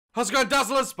How's it going,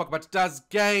 Dazzlers? Welcome back to Daz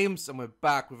Games, and we're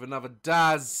back with another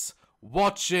Daz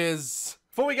Watches.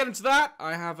 Before we get into that,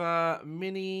 I have a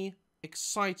mini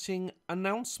exciting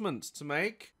announcement to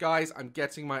make. Guys, I'm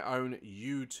getting my own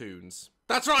U-Tunes.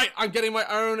 That's right, I'm getting my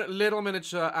own little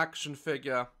miniature action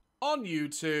figure on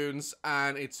U-Tunes,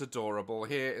 and it's adorable.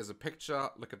 Here is a picture.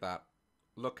 Look at that.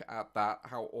 Look at that.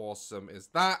 How awesome is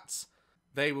that?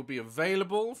 They will be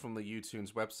available from the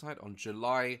U-Tunes website on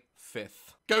July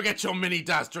 5th. Go get your mini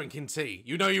Daz drinking tea.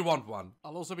 You know you want one.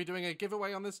 I'll also be doing a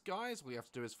giveaway on this, guys. All you have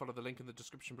to do is follow the link in the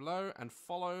description below and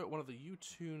follow one of the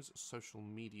U-Tunes social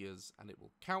medias, and it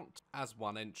will count as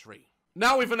one entry.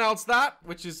 Now we've announced that,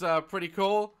 which is pretty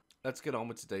cool. Let's get on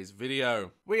with today's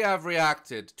video. We have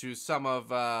reacted to some of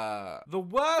the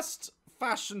worst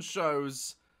fashion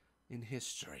shows in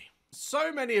history.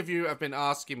 So many of you have been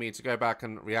asking me to go back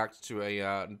and react to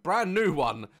a brand new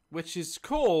one, which is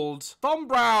called Thom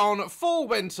Browne Fall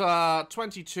Winter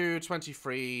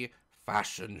 22-23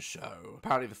 Fashion Show.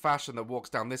 Apparently the fashion that walks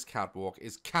down this catwalk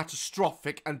is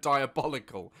catastrophic and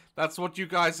diabolical. That's what you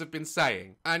guys have been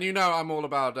saying. And you know I'm all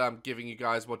about giving you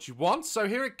guys what you want, so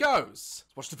here it goes.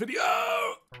 Let's watch the video!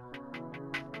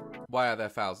 Why are there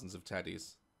thousands of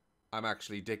teddies? I'm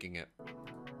actually digging it.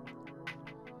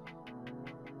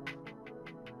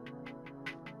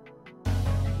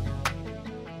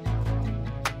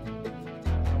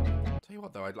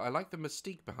 What though, I like the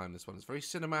mystique behind this one. It's very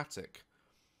cinematic,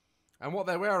 and what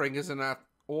they're wearing isn't that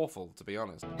awful, to be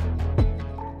honest.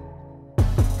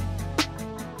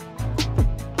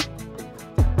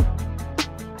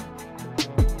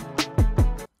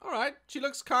 Alright, she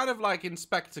looks kind of like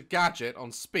Inspector Gadget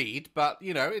on speed, but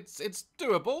you know, it's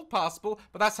doable, passable,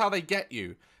 but that's how they get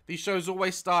you. These shows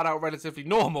always start out relatively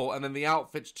normal and then the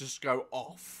outfits just go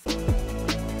off.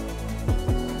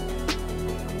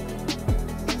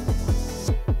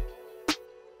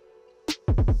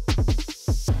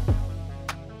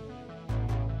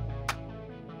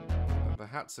 The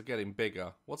hats are getting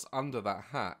bigger. What's under that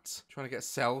hat? Trying to get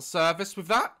cell service with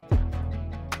that?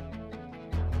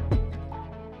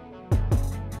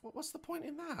 What's the point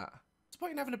in that? What's the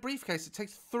point in having a briefcase it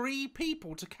takes 3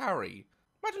 people to carry?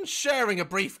 Imagine sharing a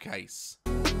briefcase.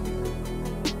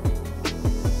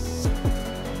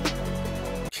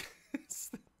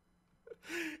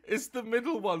 It's the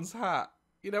middle one's hat.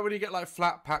 You know when you get like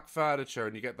flat pack furniture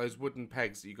and you get those wooden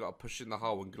pegs that you got to push in the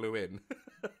hole and glue in?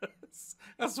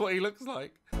 That's what he looks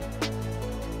like.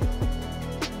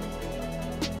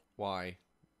 Why?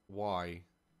 Why?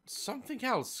 Something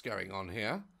else going on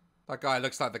here. That guy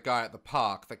looks like the guy at the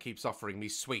park that keeps offering me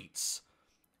sweets.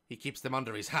 He keeps them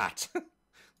under his hat.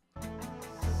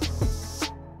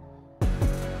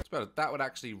 That would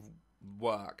actually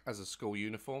work as a school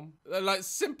uniform. Like,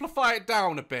 simplify it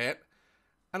down a bit.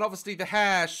 And obviously the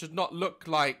hair should not look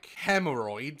like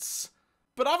hemorrhoids.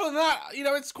 But other than that, you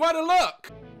know, it's quite a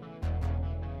look.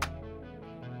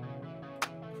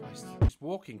 Christ, she's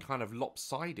walking kind of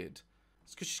lopsided.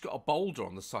 It's because she's got a boulder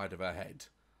on the side of her head.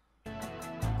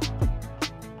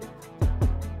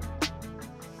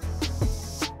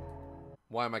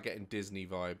 Why am I getting Disney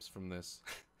vibes from this?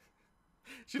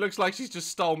 She looks like she's just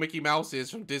stole Mickey Mouse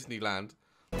ears from Disneyland.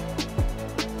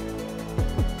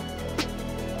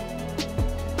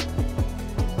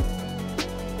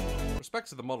 Respect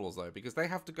to the models though, because they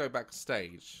have to go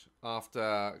backstage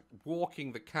after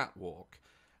walking the catwalk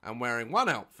and wearing one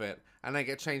outfit and then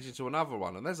get changed into another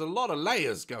one, and there's a lot of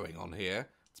layers going on here.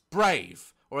 It's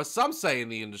brave, or as some say in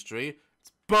the industry,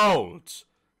 it's bold,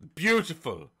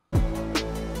 beautiful.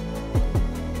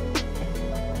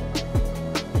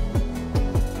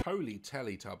 Holy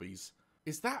Teletubbies,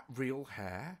 is that real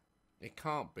hair? It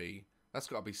can't be. That's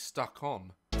got to be stuck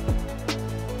on.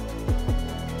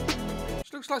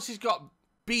 She looks like she's got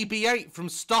BB-8 from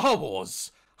Star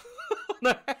Wars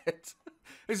on her head.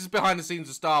 This is behind the scenes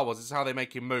of Star Wars. This is how they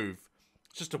make him move.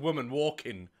 It's just a woman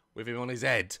walking with him on his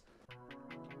head.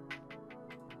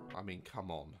 I mean, come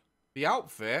on. The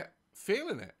outfit,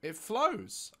 feeling it. It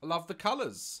flows. I love the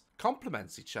colours.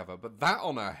 Complements each other. But that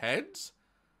on her head?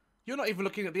 You're not even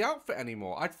looking at the outfit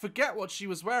anymore. I'd forget what she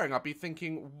was wearing. I'd be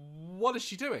thinking, what is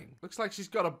she doing? Looks like she's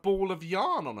got a ball of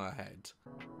yarn on her head.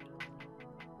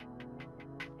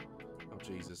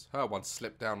 Jesus, her one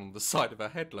slipped down on the side of her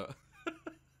head, look.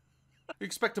 You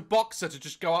expect a boxer to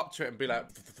just go up to it and be like...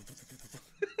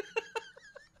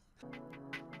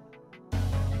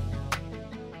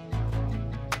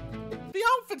 The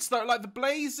outfits though, like the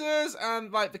blazers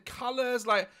and like the colours,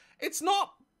 like, it's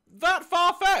not that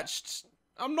far-fetched.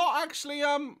 I'm not actually,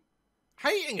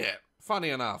 hating it, funny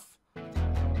enough.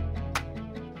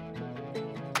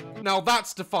 Now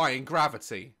that's defying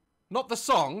gravity. Not the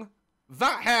song,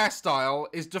 That hairstyle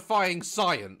is defying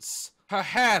science. Her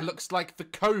hair looks like the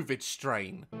COVID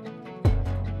strain. I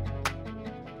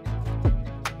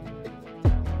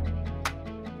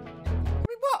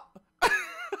mean, what?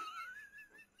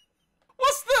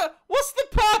 What's the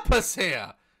purpose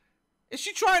here? Is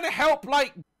she trying to help,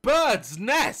 like, birds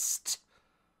nest?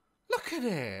 Look at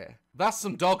it. That's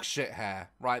some dog shit hair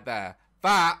right there.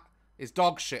 That is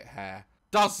dog shit hair.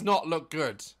 Does not look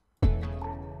good.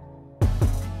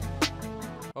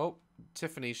 Oh,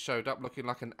 Tiffany's showed up looking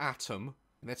like an atom.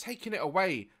 And they're taking it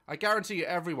away. I guarantee you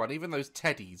everyone, even those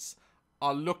teddies,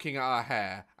 are looking at her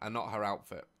hair and not her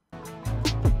outfit.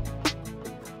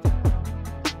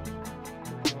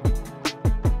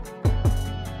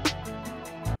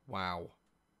 Wow.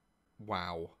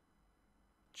 Wow.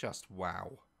 Just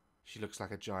wow. She looks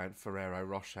like a giant Ferrero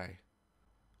Rocher.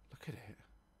 Look at it.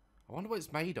 I wonder what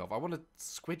it's made of. I want to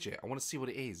squidge it. I want to see what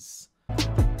it is.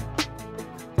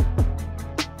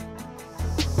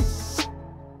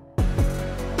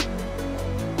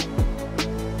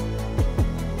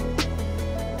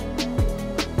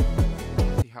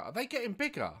 Are they getting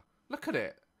bigger? Look at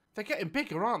it. They're getting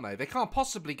bigger, aren't they? They can't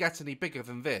possibly get any bigger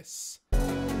than this.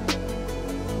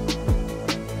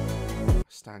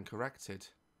 Stand corrected.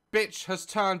 Bitch has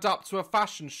turned up to a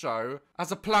fashion show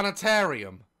as a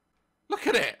planetarium. Look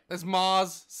at it. There's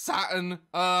Mars, Saturn,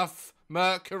 Earth,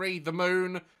 Mercury, the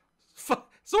moon.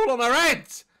 It's all on her head.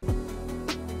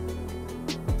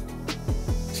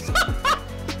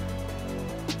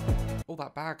 All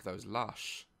that bag, though, is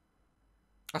lush.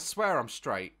 I swear I'm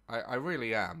straight. I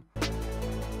really am.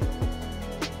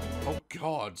 Oh,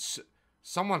 God.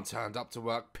 Someone turned up to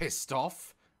work pissed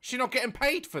off. She's not getting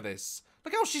paid for this.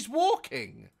 Look how she's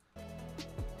walking.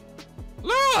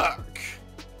 Look!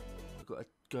 I've got to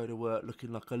go to work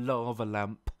looking like a lava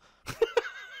lamp.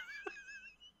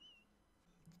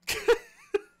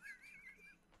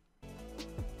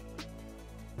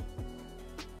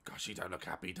 Gosh, she don't look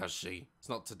happy, does she? It's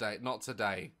not today. Not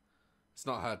today. It's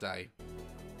not her day.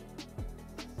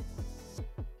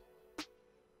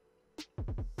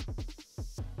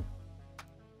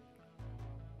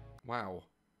 Wow.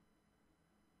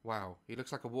 Wow, he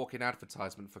looks like a walking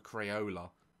advertisement for Crayola.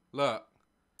 Look,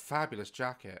 fabulous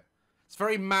jacket. It's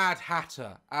very Mad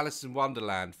Hatter, Alice in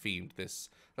Wonderland themed, this.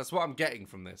 That's what I'm getting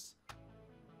from this.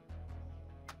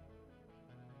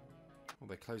 Oh,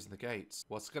 they're closing the gates.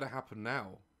 What's going to happen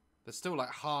now? There's still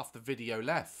like half the video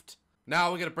left.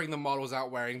 Now we're going to bring the models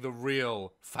out wearing the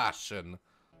real fashion.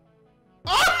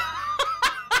 Oh!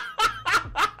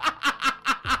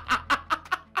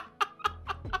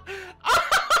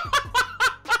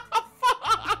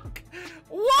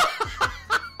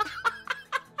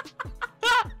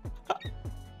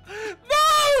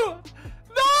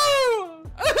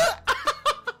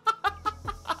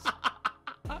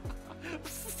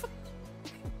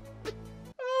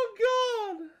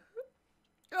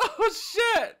 Oh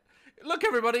shit! Look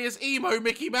everybody, it's emo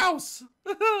Mickey Mouse!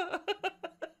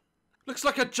 Looks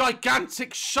like a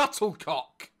gigantic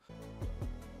shuttlecock!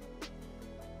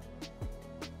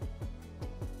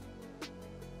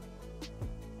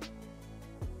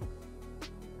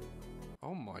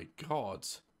 Oh my god.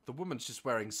 The woman's just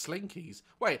wearing slinkies.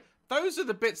 Wait, those are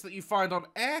the bits that you find on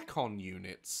aircon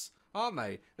units, aren't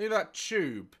they? Look at that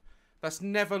tube. That's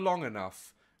never long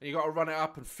enough. And you got to run it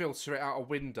up and filter it out a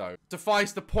window.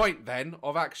 Defies the point, then,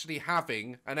 of actually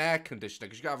having an air conditioner,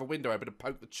 because you got to have a window open and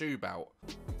poke the tube out.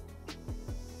 Fucking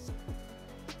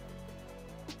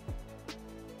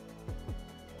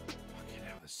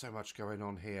hell, there's so much going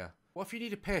on here. What if you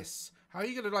need a piss? How are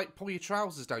you going to, like, pull your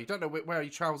trousers down? You don't know where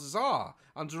your trousers are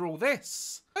under all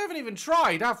this. They haven't even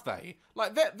tried, have they?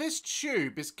 Like, this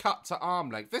tube is cut to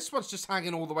arm length. This one's just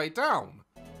hanging all the way down.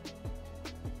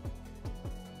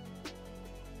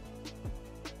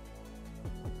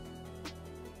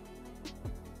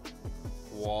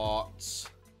 What?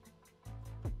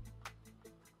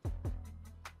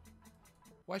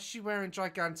 Why is she wearing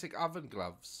gigantic oven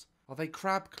gloves? Are they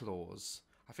crab claws?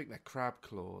 I think they're crab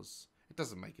claws. It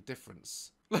doesn't make a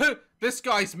difference. Look, this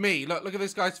guy's me. Look at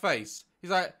this guy's face. He's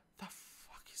like, the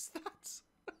fuck is that?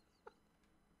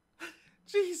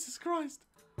 Jesus Christ.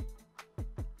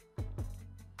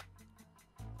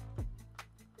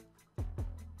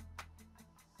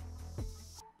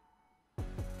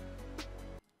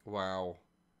 Wow.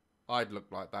 I'd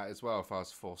look like that as well if I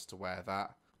was forced to wear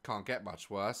that. Can't get much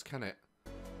worse, can it?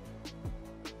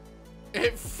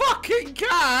 It fucking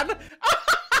can!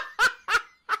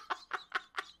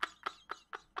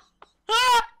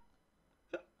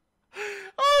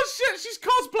 Oh shit, she's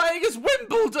cosplaying as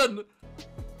Wimbledon!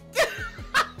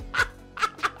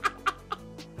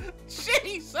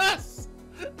 Jesus!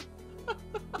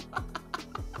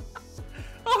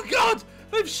 God!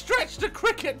 They've stretched a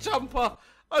cricket jumper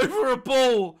over a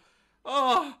ball.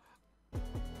 Oh.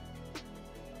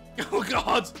 Oh,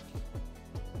 God.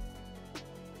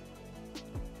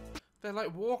 They're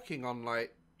like walking on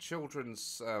like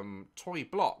children's toy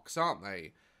blocks, aren't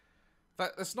they?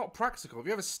 That's not practical. Have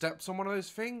you ever stepped on one of those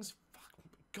things? Fuck,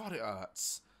 God, it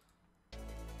hurts.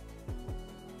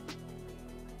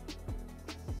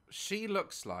 She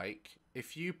looks like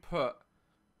if you put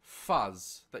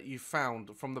fuzz that you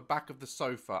found from the back of the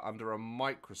sofa under a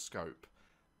microscope.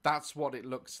 That's what it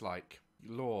looks like.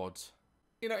 Lord.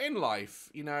 You know, in life,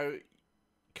 you know,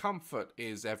 comfort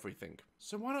is everything.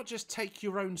 So why not just take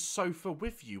your own sofa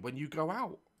with you when you go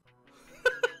out?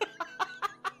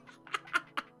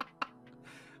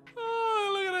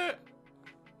 Oh, look at it.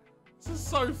 It's a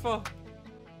sofa.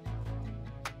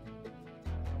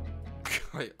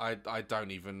 I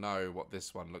don't even know what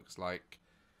this one looks like.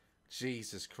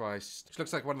 Jesus Christ. It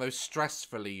looks like one of those stress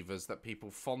relievers that people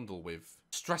fondle with.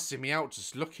 Stressing me out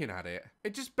just looking at it.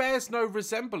 It just bears no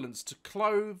resemblance to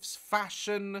clothes,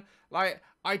 fashion. Like,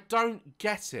 I don't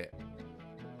get it.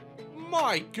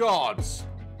 My God.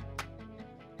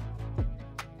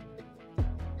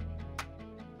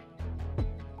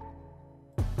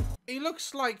 He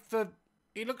looks like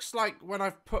when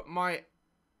I've put my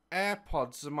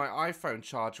AirPods and my iPhone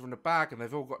charger in a bag and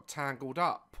they've all got tangled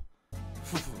up.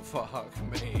 Fuck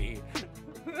me.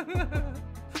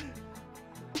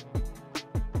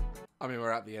 I mean,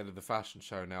 we're at the end of the fashion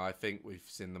show now. I think we've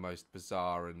seen the most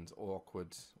bizarre and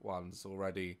awkward ones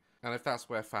already. And if that's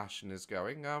where fashion is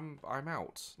going, I'm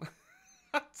out.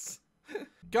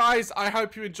 Guys, I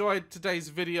hope you enjoyed today's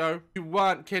video. You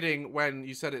weren't kidding when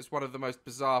you said it's one of the most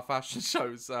bizarre fashion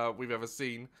shows we've ever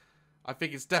seen. I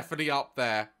think it's definitely up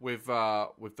there with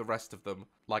the rest of them.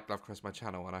 Like, love, cross my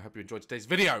channel, and I hope you enjoyed today's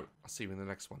video. I'll see you in the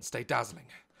next one. Stay dazzling.